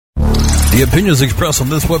The opinions expressed on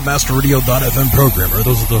this WebmasterRadio.fm program are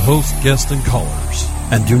those of the host, guests, and callers,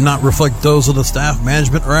 and do not reflect those of the staff,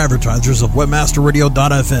 management, or advertisers of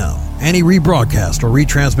WebmasterRadio.fm. Any rebroadcast or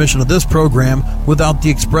retransmission of this program without the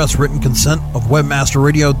express written consent of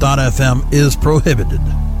WebmasterRadio.fm is prohibited.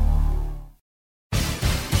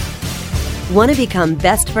 Want to become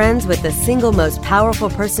best friends with the single most powerful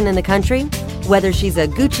person in the country? Whether she's a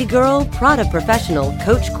Gucci girl, Prada professional,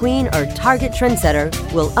 Coach queen, or Target trendsetter,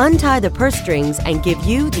 we'll untie the purse strings and give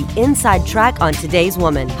you the inside track on today's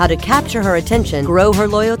woman. How to capture her attention, grow her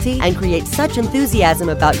loyalty, and create such enthusiasm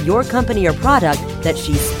about your company or product that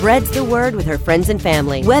she spreads the word with her friends and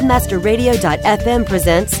family. WebmasterRadio.fm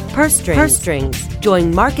presents Purse Strings. Purse Strings.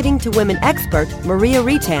 Join Marketing to Women expert Maria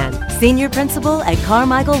Retan, Senior Principal at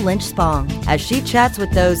Carmichael Lynch Spong, as she chats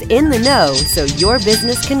with those in the know so your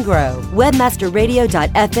business can grow.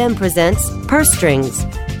 WebmasterRadio.fm presents Purse Strings.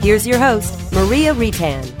 Here's your host, Maria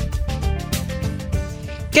Retan.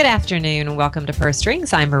 Good afternoon and welcome to Purse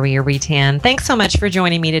Strings. I'm Maria Retan. Thanks so much for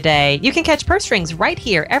joining me today. You can catch Purse Strings right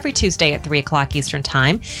here every Tuesday at 3 o'clock Eastern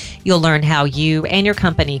Time. You'll learn how you and your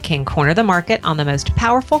company can corner the market on the most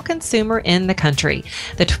powerful consumer in the country,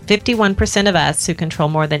 the 51% of us who control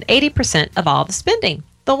more than 80% of all the spending.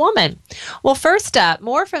 The woman. Well, first up,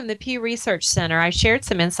 more from the Pew Research Center. I shared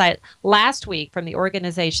some insight last week from the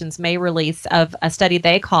organization's May release of a study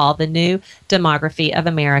they call The New Demography of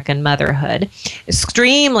American Motherhood.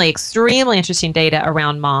 Extremely interesting data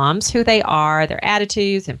around moms, who they are, their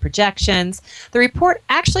attitudes and projections. The report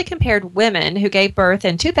actually compared women who gave birth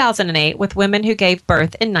in 2008 with women who gave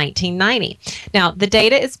birth in 1990. Now, the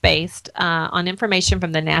data is based on information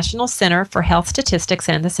from the National Center for Health Statistics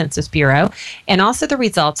and the Census Bureau, and also the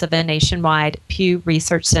results of a nationwide Pew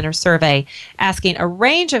Research Center survey asking a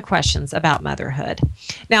range of questions about motherhood.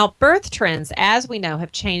 Now, birth trends, as we know,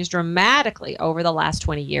 have changed dramatically over the last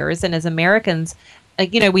 20 years. And as Americans,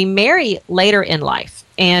 we marry later in life,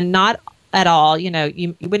 and not at all, you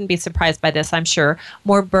wouldn't be surprised by this, I'm sure,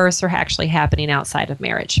 more births are actually happening outside of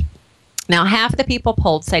marriage. Now, half of the people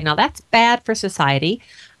polled say, now that's bad for society.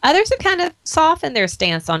 Others have kind of softened their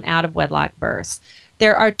stance on out-of-wedlock births.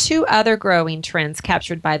 There are two other growing trends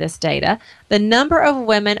captured by this data. The number of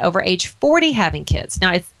women over age 40 having kids.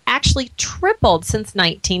 Now, it's actually tripled since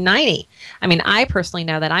 1990. I mean, I personally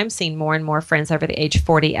know that I'm seeing more and more friends over the age of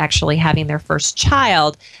 40 actually having their first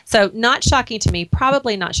child. So not shocking to me,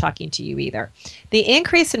 probably not shocking to you either. The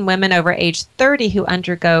increase in women over age 30 who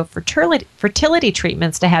undergo fertility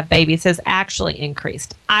treatments to have babies has actually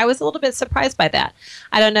increased. I was a little bit surprised by that.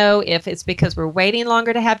 I don't know if it's because we're waiting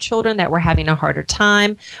longer to have children that we're having a harder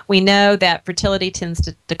time. We know that fertility tends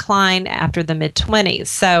to decline after the mid-20s,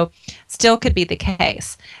 so still could be the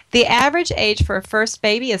case. The average age for a first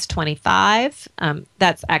baby is 25.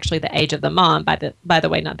 That's actually the age of the mom, by the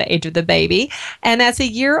way, not the age of the baby. And that's a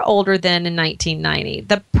year older than in 1990.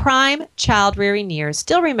 The prime child-rearing years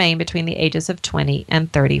still remain between the ages of 20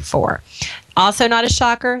 and 34. Also not a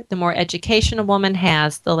shocker, the more education a woman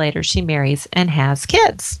has, the later she marries and has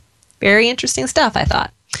kids. Very interesting stuff, I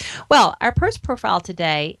thought. Well, our first profile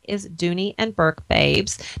today is Dooney and Burke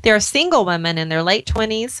Babes. They're single women in their late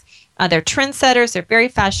 20s. They're trendsetters. They're very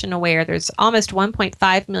fashion aware. There's almost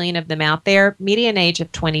 1.5 million of them out there. Median age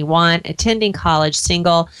of 21, attending college,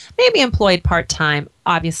 single, maybe employed part-time.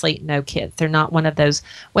 Obviously, no kids. They're not one of those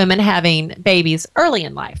women having babies early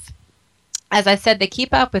in life. As I said, they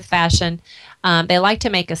keep up with fashion. They like to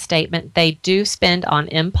make a statement. They do spend on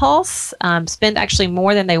impulse, spend actually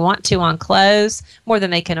more than they want to on clothes, more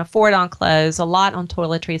than they can afford on clothes, a lot on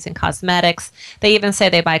toiletries and cosmetics. They even say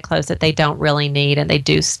they buy clothes that they don't really need, and they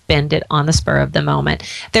do spend it on the spur of the moment.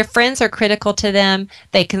 Their friends are critical to them.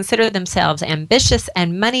 They consider themselves ambitious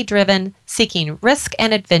and money-driven, seeking risk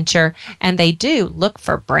and adventure, and they do look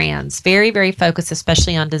for brands, very, very focused,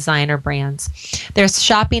 especially on designer brands. They're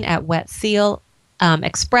shopping at Wet Seal,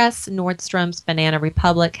 Express, Nordstrom's, Banana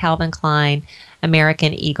Republic, Calvin Klein,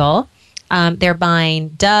 American Eagle. They're buying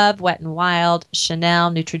Dove, Wet n Wild,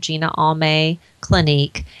 Chanel, Neutrogena, Almay,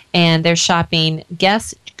 Clinique, and they're shopping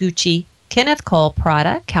Guess, Gucci, Kenneth Cole,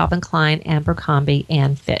 Prada, Calvin Klein, Abercrombie,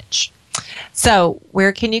 and Fitch. So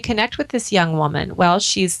where can you connect with this young woman? Well,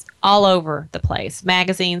 she's all over the place.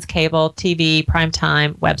 Magazines, cable, TV,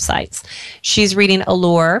 primetime, websites. She's reading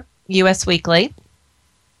Allure, US Weekly,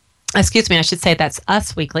 Excuse me, I should say that's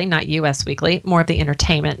Us Weekly, not US Weekly, more of the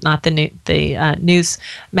entertainment, not the news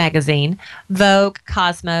magazine. Vogue,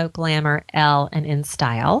 Cosmo, Glamour, Elle, and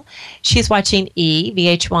InStyle. She's watching E!,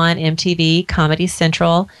 VH1, MTV, Comedy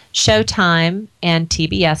Central, Showtime, and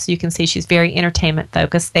TBS. So you can see she's very entertainment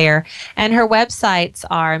focused there. And her websites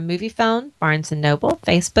are Moviefone, Barnes & Noble,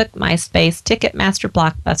 Facebook, MySpace, Ticketmaster,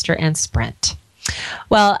 Blockbuster, and Sprint.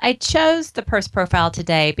 Well, I chose the Purse profile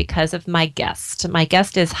today because of my guest. My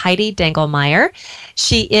guest is Heidi Dangelmeyer.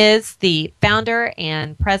 She is the founder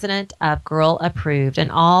and president of Girl Approved, an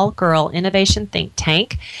all-girl innovation think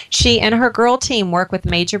tank. She and her girl team work with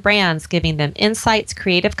major brands, giving them insights,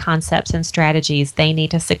 creative concepts, and strategies they need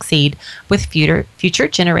to succeed with future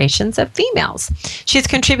generations of females. She's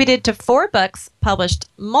contributed to 4 books, published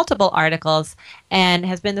multiple articles, and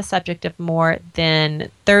has been the subject of more than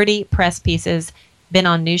 30 press pieces, been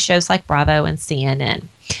on news shows like Bravo and CNN.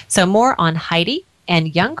 So more on Heidi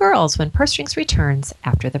and young girls when Purse Strings returns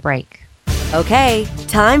after the break. Okay,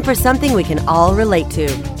 time for something we can all relate to.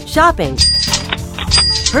 Shopping.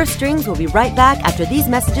 Purse Strings will be right back after these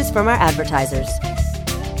messages from our advertisers.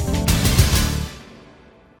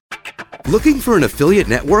 Looking for an affiliate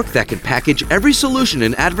network that can package every solution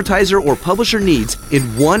an advertiser or publisher needs in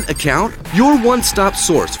one account? Your one-stop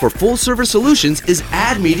source for full-service solutions is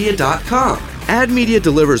AdMedia.com. AdMedia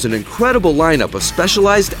delivers an incredible lineup of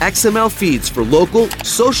specialized XML feeds for local,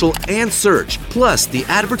 social, and search, plus the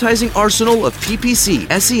advertising arsenal of PPC,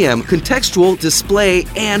 SEM, contextual, display,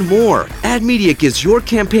 and more. AdMedia gives your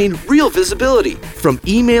campaign real visibility, from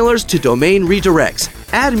emailers to domain redirects.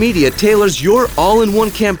 AdMedia tailors your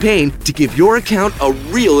all-in-one campaign to give your account a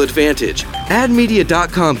real advantage.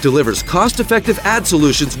 AdMedia.com delivers cost-effective ad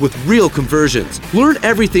solutions with real conversions. Learn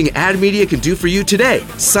everything AdMedia can do for you today.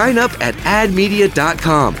 Sign up at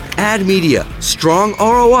AdMedia.com. AdMedia, strong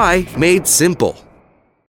ROI made simple.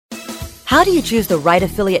 How do you choose the right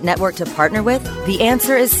affiliate network to partner with? The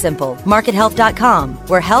answer is simple. MarketHealth.com,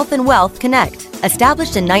 where health and wealth connect.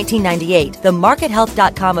 Established in 1998, the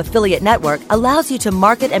MarketHealth.com affiliate network allows you to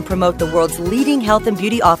market and promote the world's leading health and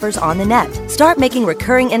beauty offers on the net. Start making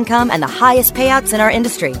recurring income and the highest payouts in our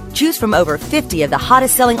industry. Choose from over 50 of the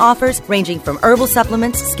hottest selling offers, ranging from herbal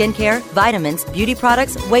supplements, skincare, vitamins, beauty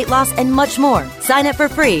products, weight loss, and much more. Sign up for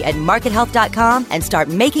free at MarketHealth.com and start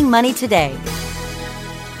making money today.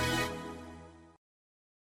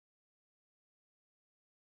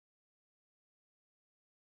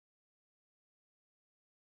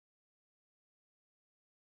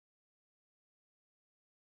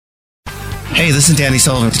 Hey, this is Danny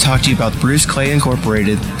Sullivan to talk to you about Bruce Clay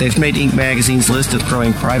Incorporated. They've made Inc. Magazine's list of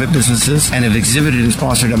growing private businesses and have exhibited and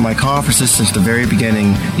sponsored at my conferences since the very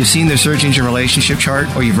beginning. You've seen their search engine relationship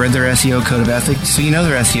chart, or you've read their SEO code of ethics, so you know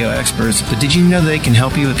they're SEO experts. But did you know they can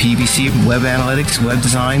help you with PPC, web analytics, web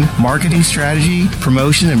design, marketing strategy,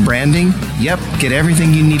 promotion, and branding? Yep, get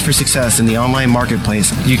everything you need for success in the online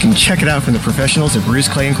marketplace. You can check it out from the professionals at Bruce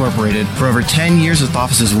Clay Incorporated. For over 10 years with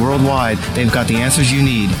offices worldwide, they've got the answers you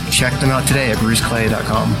need. Check them out today at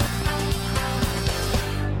bruceclay.com.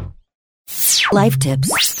 Life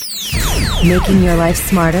tips. Making your life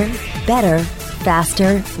smarter, better,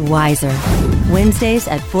 faster, wiser. Wednesdays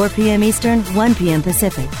at 4 p.m. Eastern, 1 p.m.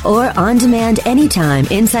 Pacific. Or on demand anytime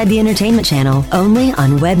inside the Entertainment Channel, only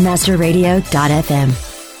on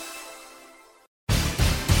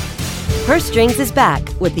webmasterradio.fm. Purse Strings is back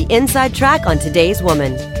with the inside track on today's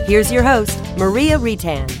woman. Here's your host, Maria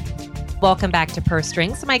Retan. Welcome back to Purse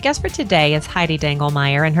Strings. My guest for today is Heidi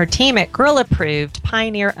Dangelmeyer and her team at Girl Approved,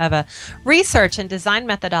 pioneer of a research and design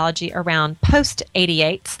methodology around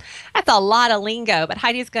post-88s. That's a lot of lingo, but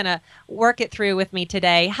Heidi's going to work it through with me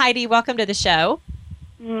today. Heidi, welcome to the show.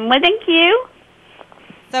 Well, thank you.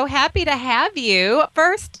 So happy to have you.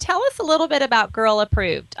 First, tell us a little bit about Girl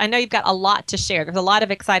Approved. I know you've got a lot to share. There's a lot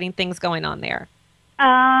of exciting things going on there.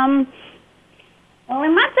 Well,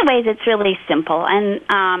 in lots of ways, it's really simple.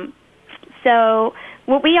 And so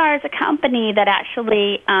what we are is a company that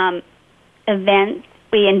actually we invent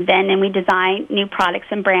and we design new products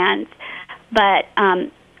and brands. But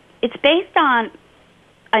it's based on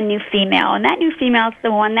a new female, and that new female is the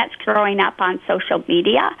one that's growing up on social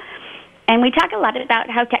media. And we talk a lot about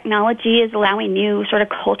how technology is allowing new sort of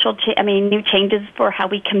cultural, new changes for how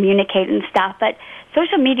we communicate and stuff. But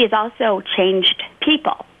social media has also changed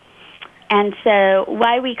people. And so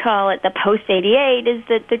why we call it the post-88 is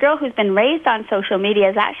that the girl who's been raised on social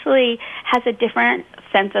media has a different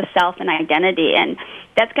sense of self and identity, and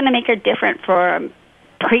that's going to make her different for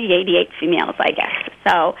pre-88 females, I guess.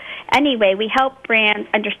 So anyway, we help brands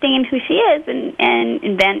understand who she is and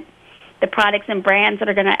invent the products and brands that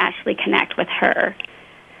are going to actually connect with her.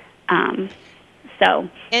 So,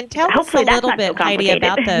 and tell us a little bit, Heidi,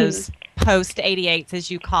 about those post-88s,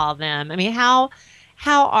 as you call them. I mean, how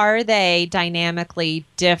are they dynamically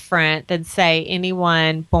different than, say,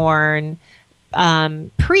 anyone born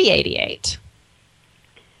pre-88?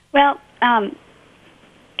 Well,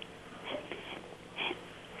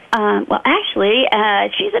 actually,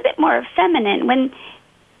 she's a bit more feminine. When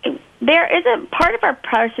there is a part of our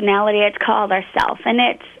personality, it's called ourself, and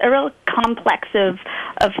it's a real complex of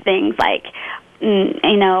things like,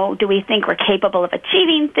 do we think we're capable of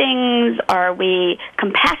achieving things? Are we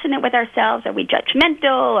compassionate with ourselves? Are we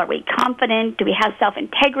judgmental? Are we confident? Do we have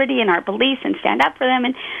self-integrity in our beliefs and stand up for them?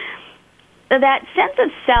 And that sense of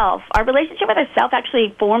self, our relationship with ourself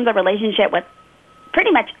actually forms a relationship with pretty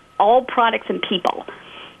much all products and people.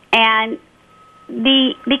 And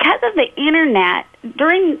because of the internet,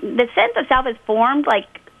 during the sense of self is formed like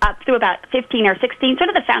up through about 15 or 16, sort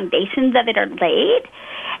of the foundations of it are laid.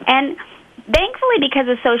 And thankfully, because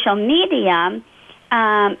of social media,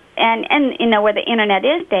 and where the internet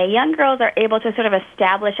is today, young girls are able to sort of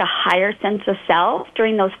establish a higher sense of self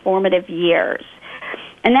during those formative years.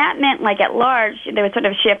 And that meant, like, at large, there was sort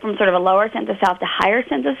of a shift from sort of a lower sense of self to higher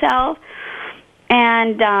sense of self.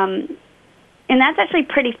 And that's actually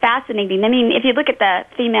pretty fascinating. I mean, if you look at the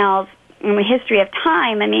females in the history of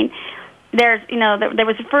time, I mean, there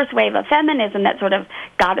was the first wave of feminism that sort of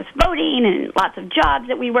got us voting and lots of jobs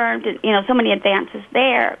that we weren't, so many advances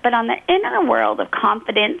there. But on the inner world of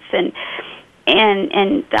confidence and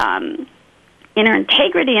inner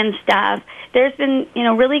integrity and stuff, there's been,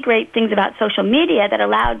 really great things about social media that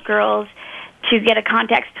allowed girls to get a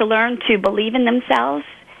context to learn to believe in themselves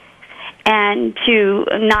and to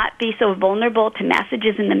not be so vulnerable to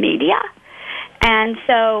messages in the media. And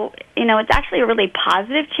so, it's actually a really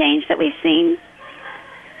positive change that we've seen.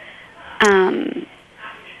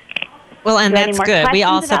 Well, and that's good. We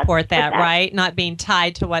all support that, right? Not being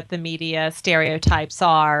tied to what the media stereotypes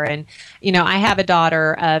are. And, I have a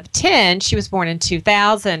daughter of 10. She was born in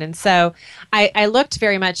 2000. And so I looked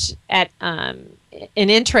very much at an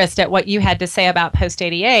interest at what you had to say about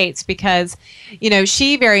post-88s because,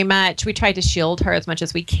 she very much, we tried to shield her as much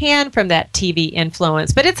as we can from that TV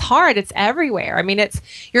influence. But it's hard. It's everywhere. I mean,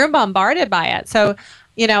 you're bombarded by it. So,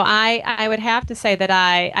 I would have to say that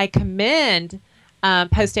I commend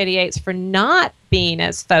post-88s for not being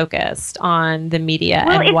as focused on the media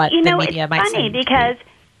and what the media might say. It's funny because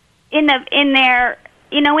in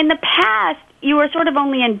the past, you were sort of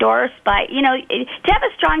only endorsed by, to have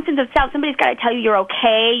a strong sense of self, somebody's got to tell you you're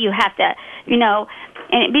okay. You have to,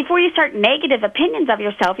 and before you start negative opinions of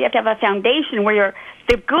yourself, you have to have a foundation where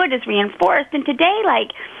the good is reinforced. And today,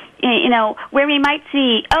 like, where we might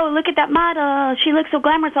see, oh, look at that model, she looks so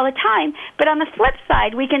glamorous all the time. But on the flip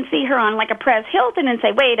side, we can see her on like a Perez Hilton and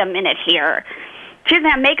say, wait a minute here. She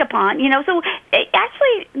doesn't have makeup on, So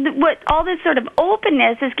actually, what all this sort of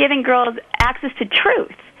openness is giving girls access to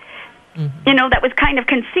truth. Mm-hmm. That was kind of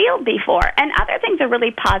concealed before. And other things are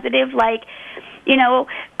really positive, like,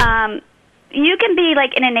 you can be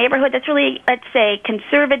like in a neighborhood that's really, let's say,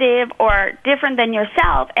 conservative or different than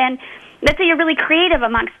yourself, and let's say you're really creative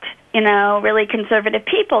amongst, really conservative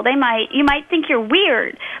people. You might think you're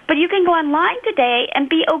weird, but you can go online today and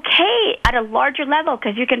be okay at a larger level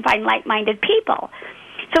because you can find like-minded people.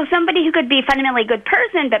 So somebody who could be a fundamentally good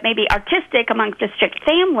person but maybe artistic amongst a strict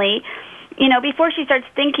family, before she starts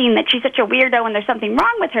thinking that she's such a weirdo and there's something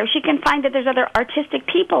wrong with her, she can find that there's other artistic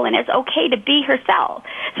people and it's okay to be herself.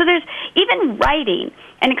 So there's even writing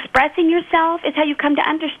and expressing yourself is how you come to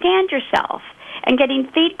understand yourself and getting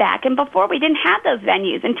feedback. And before we didn't have those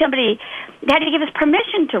venues and somebody had to give us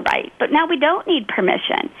permission to write, but now we don't need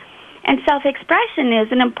permission. And self-expression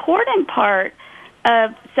is an important part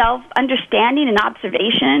of self-understanding and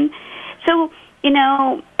observation. So,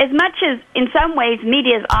 as much as in some ways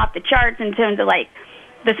media is off the charts in terms of like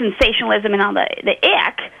the sensationalism and all the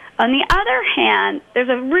ick, on the other hand, there's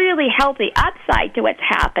a really healthy upside to what's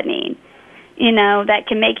happening, that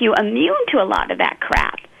can make you immune to a lot of that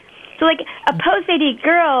crap. So like a post-80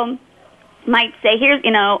 girl might say, here's,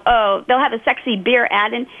 they'll have a sexy beer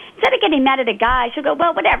ad, and instead of getting mad at a guy, she'll go,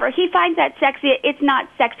 well, whatever, he finds that sexy, it's not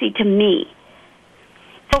sexy to me.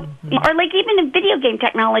 So, or like even in video game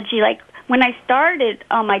technology, like when I started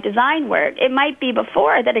all my design work, it might be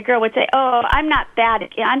before that a girl would say, oh, I'm just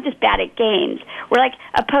bad at games. Where like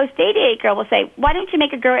a post-88 girl will say, why don't you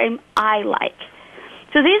make a girl I like?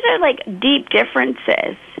 So these are like deep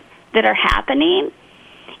differences that are happening.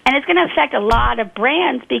 And it's going to affect a lot of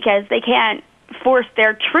brands because they can't force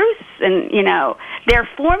their truths and, their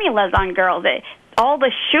formulas on girls. All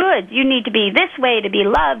the shoulds. You need to be this way to be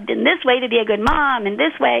loved and this way to be a good mom and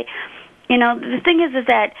this way. the thing is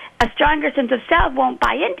that a stronger sense of self won't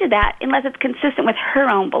buy into that unless it's consistent with her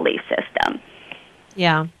own belief system.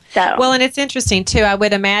 Yeah. So. Well, and it's interesting, too. I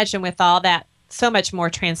would imagine with all that, so much more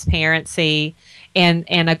transparency and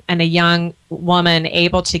a young woman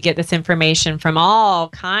able to get this information from all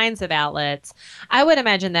kinds of outlets, I would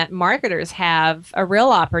imagine that marketers have a real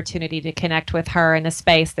opportunity to connect with her in a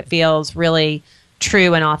space that feels really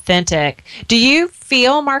true and authentic. Do you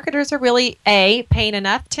feel marketers are really, paying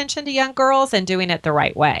enough attention to young girls and doing it the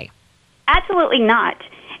right way? Absolutely not.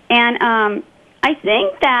 And I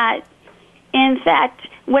think that, in fact,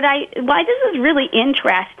 why this is really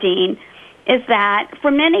interesting is that for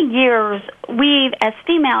many years, we as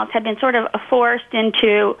females have been sort of forced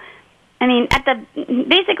into,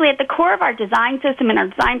 basically at the core of our design system and our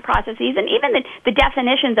design processes, and even the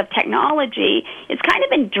definitions of technology, it's kind of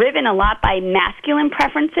been driven a lot by masculine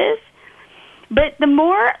preferences. But the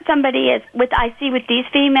more somebody is, I see with these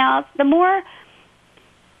females, the more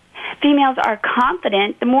females are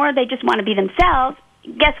confident, the more they just want to be themselves.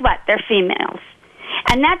 Guess what? They're females.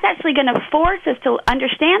 And that's actually going to force us to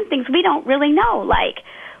understand things we don't really know, like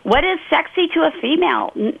what is sexy to a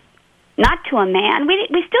female, not to a man. We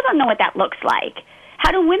still don't know what that looks like.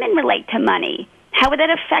 How do women relate to money? How would that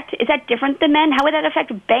affect, is that different than men? How would that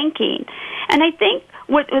affect banking? And I think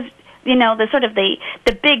what was, the sort of the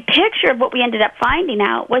big picture of what we ended up finding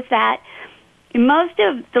out was that most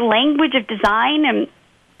of the language of design and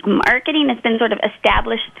marketing has been sort of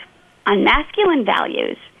established on masculine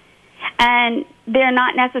values. And they're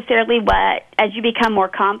not necessarily what, as you become more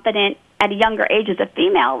confident at a younger age as a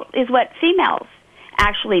female, is what females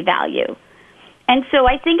actually value. And so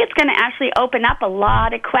I think it's going to actually open up a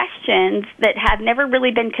lot of questions that have never really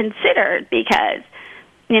been considered because,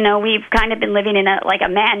 we've kind of been living in a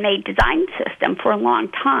man-made design system for a long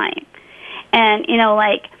time. And,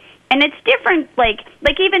 and it's different, like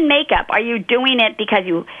even makeup. Are you doing it because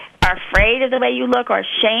you are afraid of the way you look or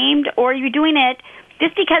ashamed, or are you doing it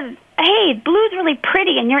just because, hey, blue's really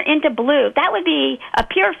pretty and you're into blue? That would be a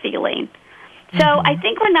pure feeling. So I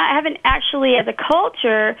think haven't actually, as a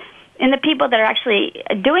culture, and the people that are actually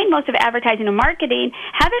doing most of advertising and marketing,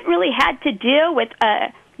 haven't really had to deal with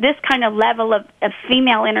this kind of level of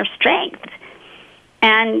female inner strength.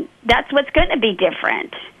 And that's what's going to be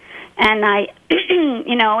different. And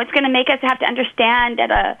it's going to make us have to understand at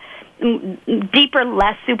a deeper,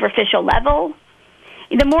 less superficial level.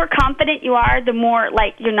 The more confident you are, the more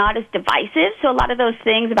you're not as divisive. So a lot of those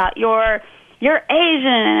things about you're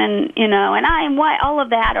Asian, and I'm white, all of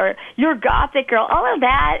that, or you're gothic girl, all of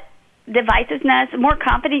that divisiveness. The more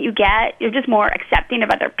confident you get, you're just more accepting of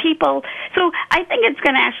other people. So I think it's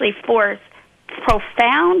going to actually force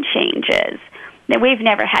profound changes that we've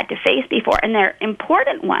never had to face before, and they're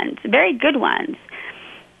important ones, very good ones.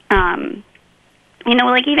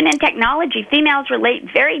 Even in technology, females relate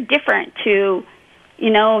very different to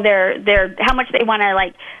their how much they want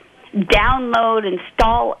to download,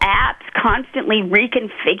 install apps, constantly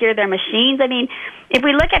reconfigure their machines. If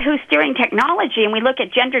we look at who's steering technology and we look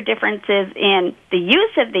at gender differences in the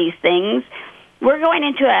use of these things, we're going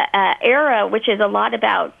into a era which is a lot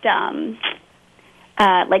about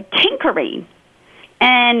tinkering.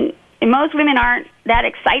 And most women aren't that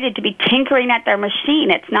excited to be tinkering at their machine.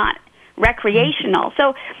 It's not recreational.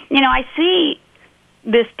 So, I see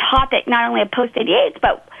this topic not only of post-88,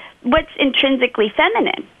 but what's intrinsically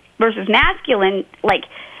feminine versus masculine,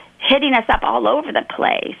 hitting us up all over the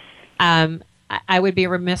place. I would be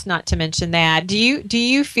remiss not to mention that. Do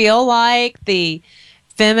you feel like the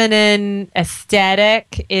feminine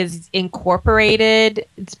aesthetic is incorporated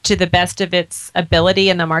to the best of its ability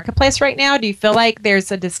in the marketplace right now? Do you feel like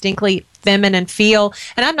there's a distinctly feminine feel?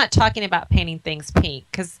 And I'm not talking about painting things pink,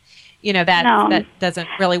 because that doesn't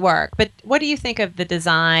really work. But what do you think of the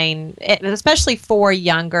design, especially for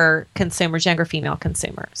younger consumers, younger female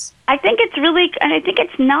consumers? I think it's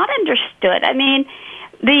not understood.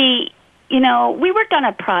 We worked on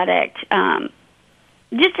a product,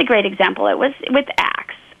 just a great example. It was with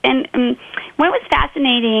Axe. And what was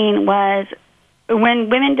fascinating was when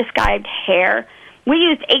women described hair, we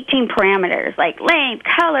used 18 parameters, like length,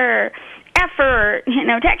 color, effort,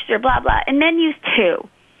 texture, blah, blah. And men used two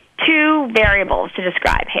variables to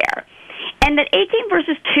describe hair. And that 18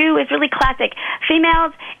 versus 2 is really classic.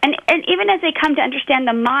 Females, and even as they come to understand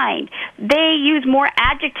the mind, they use more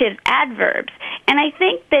adjectives, adverbs. And I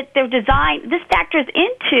think that their design, this factors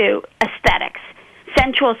into aesthetics,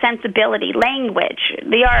 sensual sensibility, language,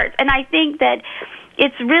 the arts. And I think that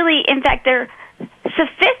it's really, in fact, they're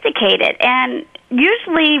sophisticated. And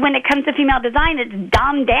usually when it comes to female design, it's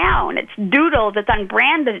dumbed down. It's doodled. It's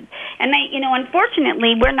unbranded. And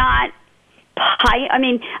unfortunately, we're not I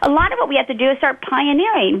mean, a lot of what we have to do is start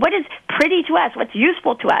pioneering. What is pretty to us? What's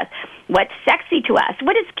useful to us? What's sexy to us?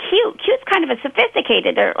 What is cute? Cute's kind of a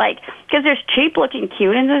sophisticated, or like, because there's cheap-looking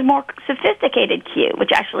cute and there's more sophisticated cute,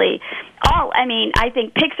 which actually I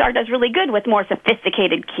think Pixar does really good with more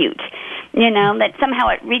sophisticated cute, that somehow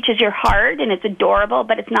it reaches your heart and it's adorable,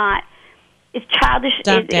 but it's childish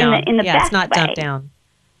in the best way. It's not dumped down.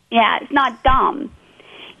 Yeah, it's not dumb,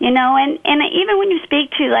 and even when you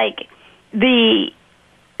speak to, like, the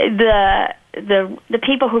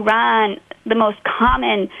people who run the most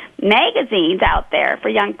common magazines out there for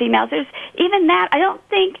young females, there's even that. I don't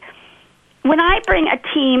think when I bring a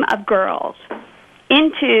team of girls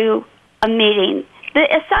into a meeting, the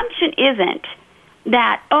assumption isn't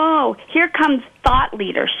that, here comes thought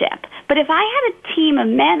leadership. But if I had a team of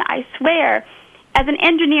men, I swear, as an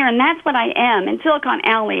engineer, and that's what I am in Silicon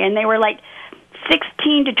Alley, and they were like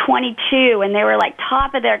 16 to 22, and they were like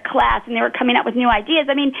top of their class, and they were coming up with new ideas.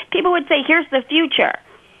 I mean, people would say, here's the future.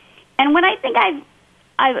 And what I think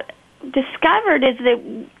I've discovered is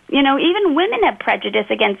that, even women have prejudice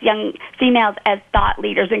against young females as thought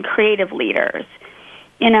leaders and creative leaders,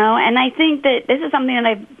 and I think that this is something that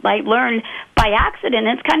I've learned by accident.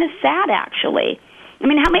 It's kind of sad, actually. I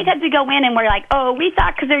mean, how many times we go in and we're like, we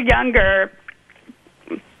thought because they're younger,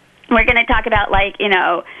 we're going to talk about,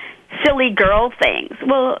 silly girl things.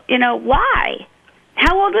 Well, why?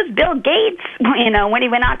 How old was Bill Gates, when he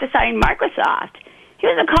went out to sign Microsoft? He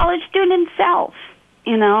was a college student himself,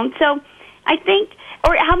 So I think,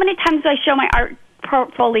 or how many times do I show my art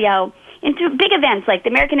portfolio into big events, like the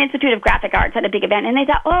American Institute of Graphic Arts had a big event, and they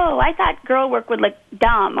thought, I thought girl work would look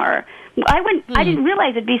dumb, or I didn't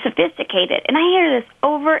realize it'd be sophisticated. And I hear this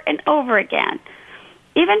over and over again,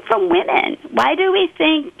 even from women. Why do we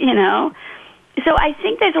think, So I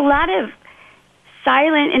think there's a lot of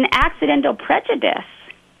silent and accidental prejudice,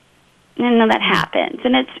 that happens,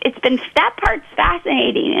 and that part's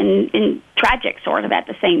fascinating and tragic, sort of, at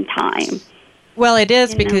the same time. Well, it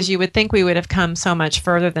is, because you would think we would have come so much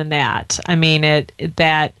further than that. I mean,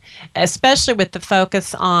 that especially with the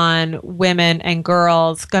focus on women and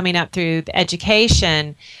girls coming up through the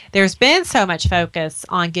education, there's been so much focus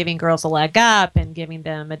on giving girls a leg up and giving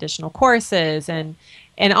them additional courses and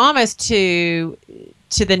almost to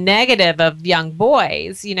the negative of young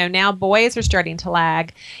boys. Now boys are starting to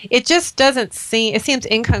lag. It just it seems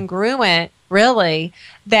incongruent, really,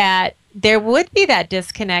 that there would be that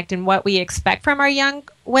disconnect in what we expect from our young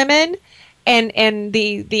women and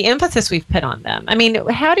the emphasis we've put on them. I mean,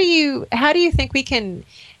 how do you think we can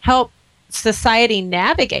help society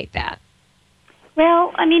navigate that?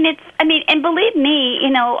 Well, and believe me,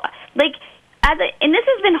 and this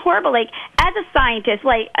has been horrible, as a scientist,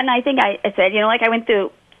 and I think I said,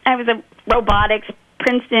 I was a robotics,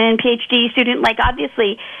 Princeton, PhD student,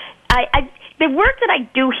 obviously, the work that I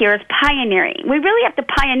do here is pioneering. We really have to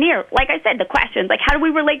pioneer, like I said, the questions, how do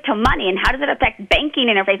we relate to money, and how does it affect banking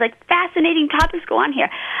interface? Fascinating topics go on here.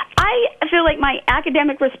 I feel like my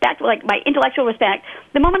academic respect, my intellectual respect,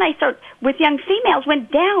 the moment I start with young females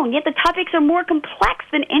went down, yet the topics are more complex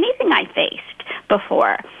than anything I faced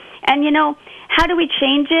before. And, how do we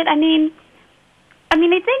change it? I think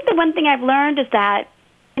the one thing I've learned is that,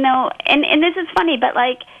 and this is funny, but,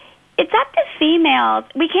 it's up to females.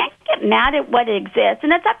 We can't get mad at what exists,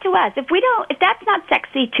 and it's up to us. If that's not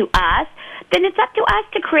sexy to us, then it's up to us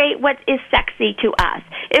to create what is sexy to us.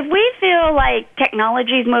 If we feel like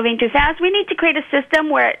technology is moving too fast, we need to create a system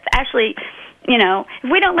where it's actually, if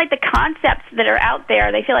we don't like the concepts that are out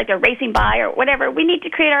there, they feel like they're racing by or whatever, we need to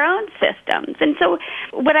create our own systems. And so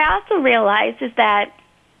what I also realized is that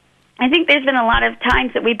I think there's been a lot of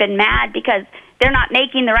times that we've been mad because they're not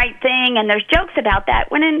making the right thing, and there's jokes about that,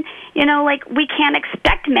 when we can't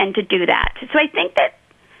expect men to do that. So I think that,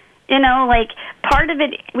 part of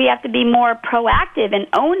it, we have to be more proactive in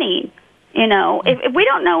owning, if we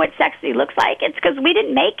don't know what sexy looks like, it's because we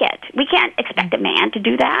didn't make it. We can't expect a man to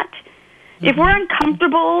do that. Mm-hmm. If we're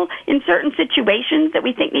uncomfortable in certain situations that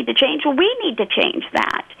we think need to change, well, we need to change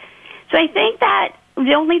that. So I think that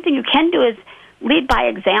the only thing you can do is lead by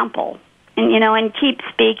example. And keep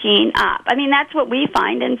speaking up. That's what we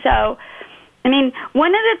find. And so,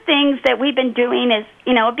 one of the things that we've been doing is,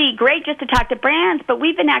 it'd be great just to talk to brands, but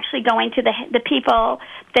we've been actually going to the people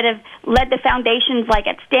that have led the foundations, like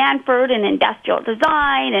at Stanford and industrial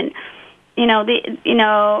design, and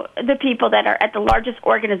the people that are at the largest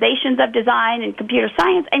organizations of design and computer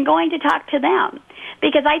science, and going to talk to them,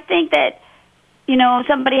 because I think that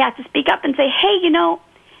somebody has to speak up and say, hey,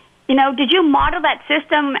 did you model that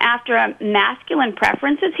system after masculine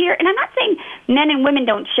preferences here? And I'm not saying men and women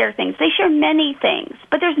don't share things. They share many things,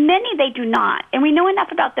 but there's many they do not. And we know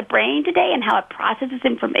enough about the brain today and how it processes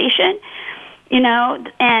information,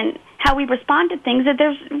 and how we respond to things, that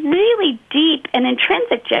there's really deep and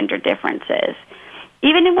intrinsic gender differences.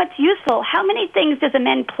 Even in what's useful, how many things does a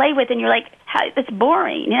man play with and you're like, it's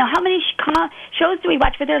boring? How many shows do we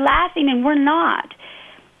watch where they're laughing and we're not?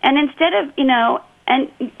 And instead of, and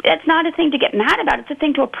it's not a thing to get mad about, it's a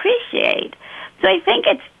thing to appreciate. So I think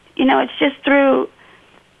it's just through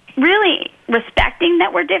really respecting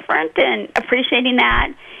that we're different and appreciating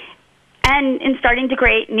that, and in starting to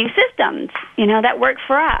create new systems, that work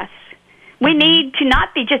for us. We need to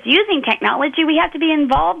not be just using technology, we have to be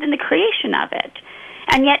involved in the creation of it.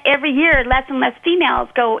 And yet every year, less and less females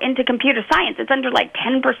go into computer science. It's under like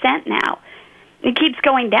 10% now. It keeps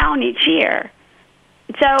going down each year.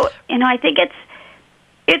 So, I think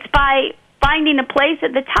it's by finding a place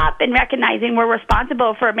at the top and recognizing we're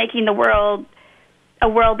responsible for making the world a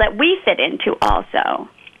world that we fit into also.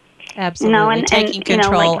 Absolutely. Taking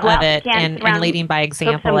control of it and leading by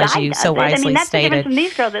example, as you so wisely that's stated. The difference from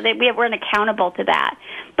these girls, that we're accountable to that.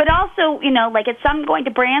 But also, it's some going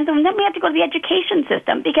to brands, and then we have to go to the education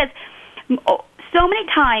system, because so many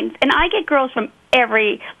times, and I get girls from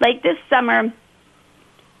this summer,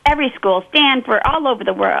 every school, Stanford, all over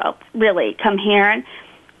the world, really, come here, and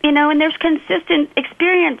there's consistent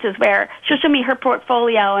experiences where she'll show me her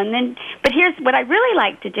portfolio, but here's what I really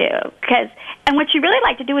like to do, and what she really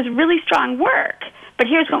like to do is really strong work, but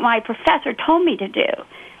here's what my professor told me to do,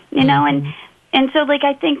 and so,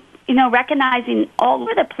 I think, recognizing all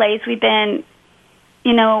over the place we've been,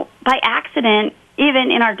 by accident,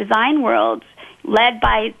 even in our design worlds, led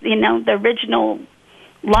by, the original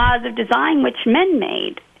laws of design which men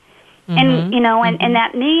made. And, and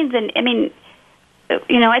that means,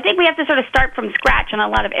 I think we have to sort of start from scratch in a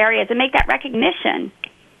lot of areas and make that recognition.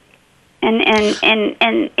 And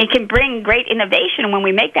it can bring great innovation when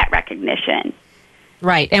we make that recognition.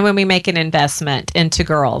 Right, and when we make an investment into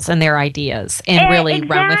girls and their ideas and really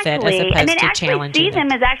run with it as opposed to challenging see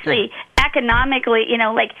them as actually economically,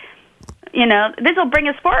 this will bring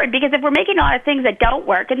us forward, because if we're making a lot of things that don't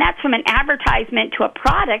work, and that's from an advertisement to a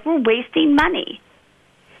product, we're wasting money,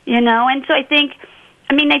 and so I think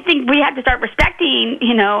we have to start respecting,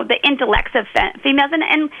 the intellects of females, and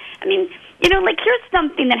here's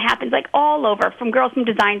something that happens, all over, from girls from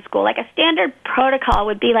design school, a standard protocol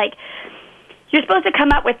would be you're supposed to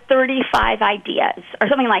come up with 35 ideas or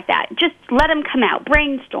something like that. Just let them come out,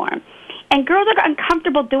 brainstorm. And girls are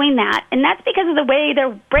uncomfortable doing that, and that's because of the way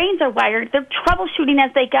their brains are wired. They're troubleshooting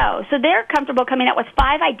as they go. So they're comfortable coming out with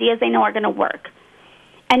 5 ideas they know are going to work,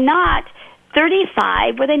 and not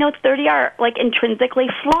 35 where they know 30 are intrinsically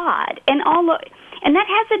flawed. And that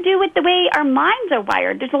has to do with the way our minds are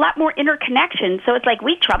wired. There's a lot more interconnection, so it's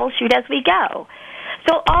we troubleshoot as we go.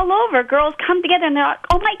 So all over, girls come together and they're like,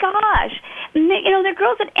 oh my gosh. And they're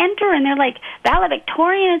girls that enter and they're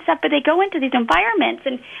valedictorian and stuff, but they go into these environments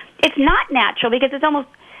and it's not natural, because it's almost,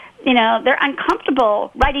 they're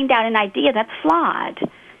uncomfortable writing down an idea that's flawed.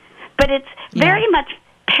 But it's very much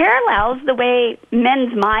parallels the way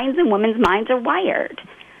men's minds and women's minds are wired.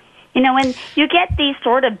 When you get these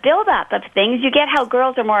sort of build-up of things, you get how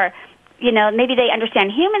girls are more, maybe they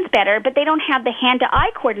understand humans better, but they don't have the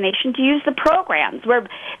hand-to-eye coordination to use the programs, where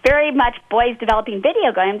very much boys developing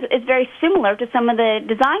video games is very similar to some of the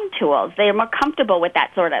design tools. They are more comfortable with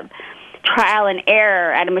that sort of trial and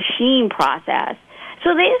error at a machine process.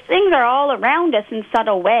 So these things are all around us in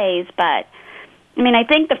subtle ways, but, I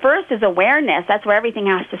think the first is awareness. That's where everything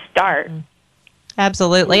has to start. Mm-hmm.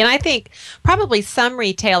 Absolutely. And I think probably some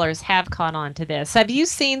retailers have caught on to this. Have you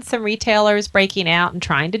seen some retailers breaking out and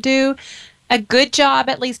trying to do a good job,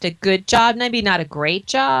 at least a good job, maybe not a great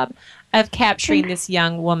job, of capturing this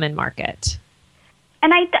young woman market?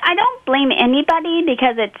 And I don't blame anybody,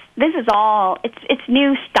 because this is all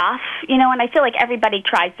new stuff, and I feel like everybody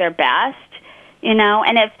tries their best,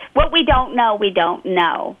 and if what we don't know, we don't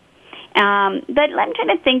know. But I'm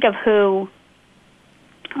trying to think of who,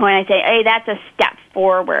 when I say, hey, that's a step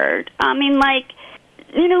forward.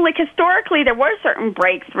 Historically, there were certain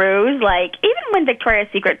breakthroughs, even when Victoria's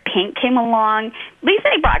Secret Pink came along, at least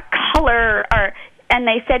they brought color, and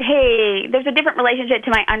they said, hey, there's a different relationship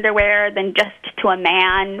to my underwear than just to a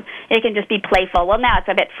man. It can just be playful. Well, now it's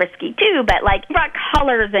a bit frisky, too, but, brought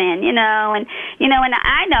colors in, and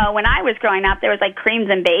I know when I was growing up, there was, creams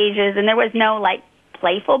and beiges, and there was no,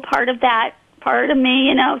 playful part of that part of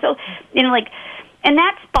me, so, and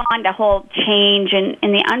that spawned a whole change in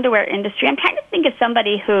the underwear industry. I'm trying to think of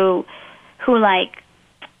somebody who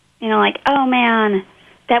oh man,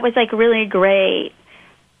 that was like really great.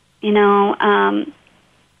 You know,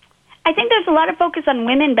 I think there's a lot of focus on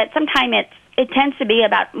women, but sometimes it tends to be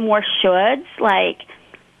about more shoulds, like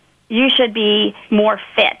you should be more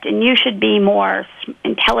fit and you should be more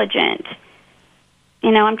intelligent.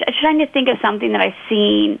 You know, I'm trying to think of something that I've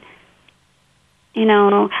seen. You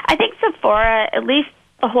know, I think Sephora, at least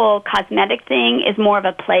the whole cosmetic thing, is more of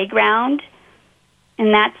a playground,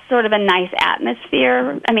 and that's sort of a nice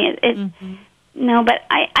atmosphere. I mean, no, but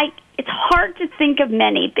it's hard to think of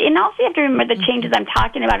many. And also you have to remember the changes I'm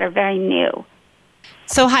talking about are very new.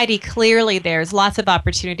 So, Heidi, clearly there's lots of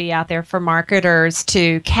opportunity out there for marketers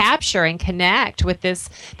to capture and connect with this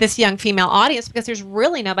young female audience, because there's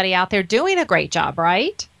really nobody out there doing a great job,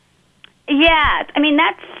 right? Yeah. I mean,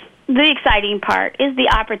 that's the exciting part, is the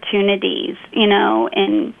opportunities, you know,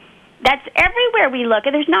 and that's everywhere we look.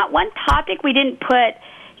 And there's not one topic we didn't put,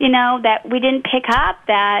 you know, that we didn't pick up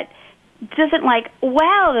that doesn't, like,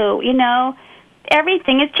 wow, you know,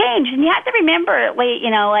 everything has changed. And you have to remember, you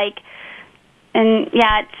know, like, and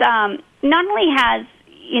yeah, it's not only has,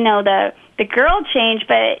 you know, the girl changed,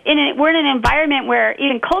 but we're in an environment where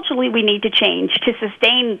even culturally we need to change to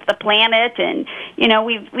sustain the planet. And you know,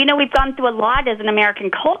 we've gone through a lot as an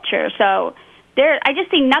American culture. So I just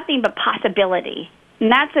see nothing but possibility, and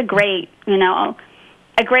that's a great, you know,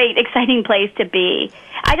 a great exciting place to be.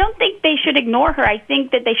 I don't think they should ignore her. I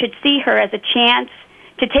think that they should see her as a chance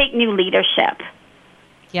to take new leadership.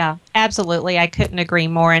 Yeah, absolutely. I couldn't agree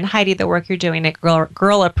more. And Heidi, the work you're doing at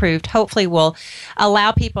Girl Approved hopefully will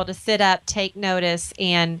allow people to sit up, take notice,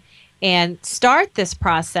 and start this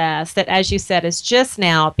process that, as you said, is just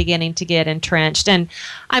now beginning to get entrenched. And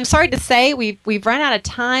I'm sorry to say we've run out of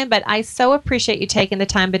time, but I so appreciate you taking the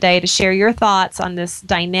time today to share your thoughts on this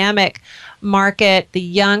dynamic market, the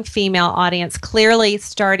young female audience clearly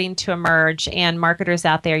starting to emerge, and marketers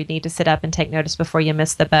out there, you need to sit up and take notice before you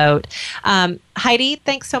miss the boat. Heidi,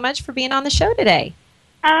 thanks so much for being on the show today.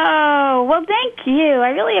 Oh, well, thank you. I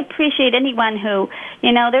really appreciate anyone who,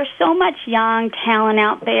 you know, there's so much young talent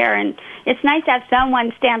out there, and it's nice to have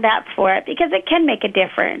someone stand up for it, because it can make a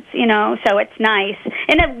difference, you know, so it's nice.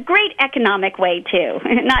 In a great economic way, too,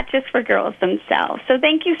 not just for girls themselves. So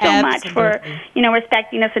thank you so much for, you know,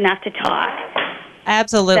 respecting us enough to talk.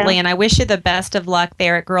 Absolutely, and I wish you the best of luck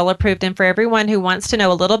there at Girl Approved. And for everyone who wants to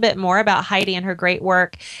know a little bit more about Heidi and her great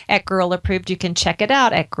work at Girl Approved, you can check it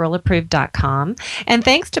out at girlapproved.com. And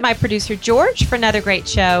thanks to my producer, George, for another great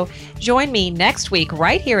show. Join me next week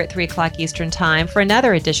right here at 3 o'clock Eastern Time for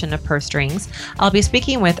another edition of Purse Strings. I'll be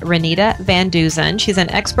speaking with Renita Van Duzen. She's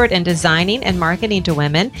an expert in designing and marketing to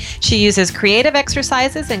women. She uses creative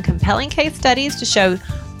exercises and compelling case studies to show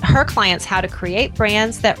her clients how to create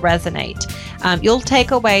brands that resonate. You'll take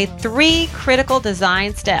away 3 critical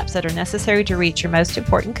design steps that are necessary to reach your most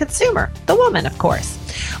important consumer, the woman, of course.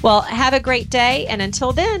 Well, have a great day, and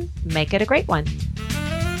until then, make it a great one.